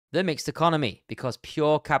The mixed economy, because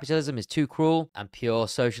pure capitalism is too cruel and pure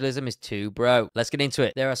socialism is too broke. Let's get into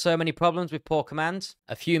it. There are so many problems with poor command.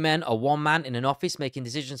 A few men or one man in an office making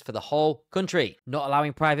decisions for the whole country, not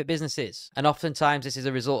allowing private businesses. And oftentimes this is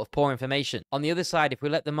a result of poor information. On the other side, if we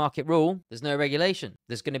let the market rule, there's no regulation.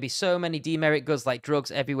 There's going to be so many demerit goods like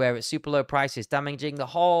drugs everywhere at super low prices, damaging the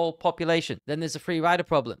whole population. Then there's a free rider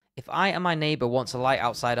problem. If I and my neighbor wants a light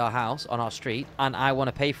outside our house on our street and I want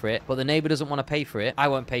to pay for it, but the neighbor doesn't want to pay for it, I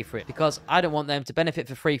won't pay for it because I don't want them to benefit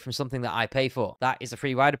for free from something that I pay for. That is a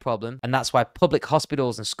free rider problem, and that's why public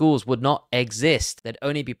hospitals and schools would not exist. There'd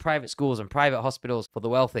only be private schools and private hospitals for the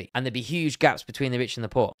wealthy, and there'd be huge gaps between the rich and the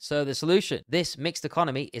poor. So the solution, this mixed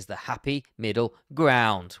economy, is the happy middle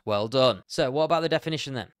ground. Well done. So what about the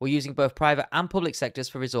definition then? We're using both private and public sectors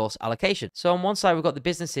for resource allocation. So on one side, we've got the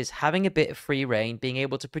businesses having a bit of free reign, being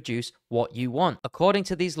able to produce what you want according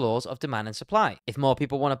to these laws of demand and supply. If more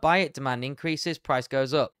people want to buy it, demand increases, price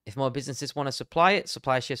goes up. If more businesses want to supply it,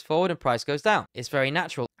 supply shifts forward and price goes down. It's very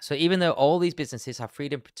natural. So even though all these businesses have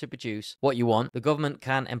freedom to produce what you want, the government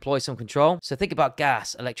can employ some control. So think about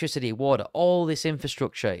gas, electricity, water. All this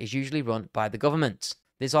infrastructure is usually run by the government.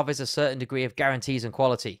 This offers a certain degree of guarantees and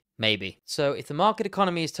quality, maybe. So if the market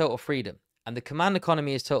economy is total freedom and the command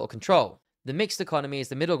economy is total control, the mixed economy is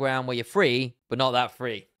the middle ground where you're free, but not that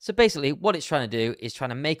free. So basically, what it's trying to do is trying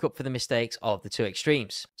to make up for the mistakes of the two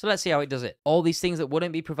extremes. So let's see how it does it. All these things that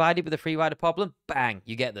wouldn't be provided with a free rider problem, bang,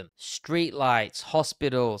 you get them. Street lights,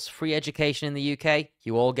 hospitals, free education in the UK,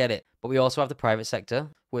 you all get it. But we also have the private sector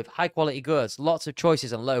with high quality goods, lots of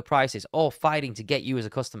choices and low prices, all fighting to get you as a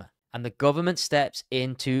customer. And the government steps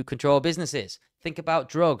in to control businesses. Think about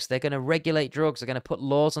drugs. They're going to regulate drugs. They're going to put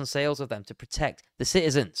laws on sales of them to protect the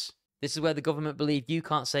citizens. This is where the government believe you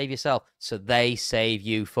can't save yourself, so they save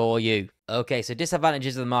you for you. Okay, so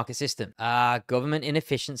disadvantages of the market system. Government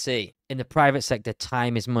inefficiency. In the private sector,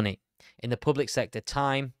 time is money. In the public sector,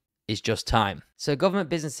 time is just time. So government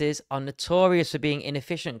businesses are notorious for being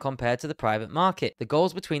inefficient compared to the private market. The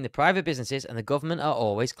goals between the private businesses and the government are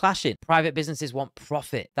always clashing. Private businesses want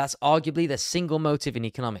profit. That's arguably their single motive in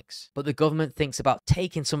economics. But the government thinks about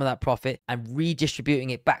taking some of that profit and redistributing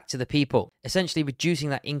it back to the people, essentially reducing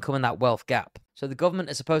that income and that wealth gap. So the government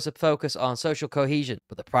is supposed to focus on social cohesion,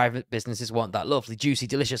 but the private businesses want that lovely, juicy,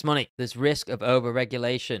 delicious money. There's risk of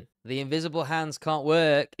over-regulation. The invisible hands can't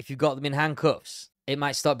work if you've got them in handcuffs. It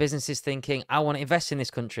might stop businesses thinking, I want to invest in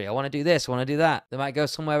this country. I want to do this. I want to do that. They might go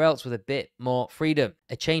somewhere else with a bit more freedom.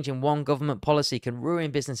 A change in one government policy can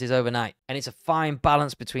ruin businesses overnight. And it's a fine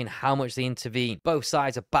balance between how much they intervene. Both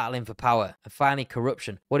sides are battling for power. And finally,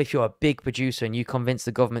 corruption. What if you're a big producer and you convince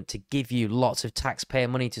the government to give you lots of taxpayer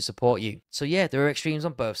money to support you? So yeah, there are extremes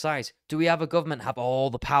on both sides. Do we have a government have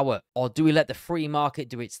all the power? Or do we let the free market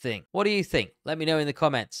do its thing? What do you think? Let me know in the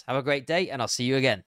comments. Have a great day and I'll see you again.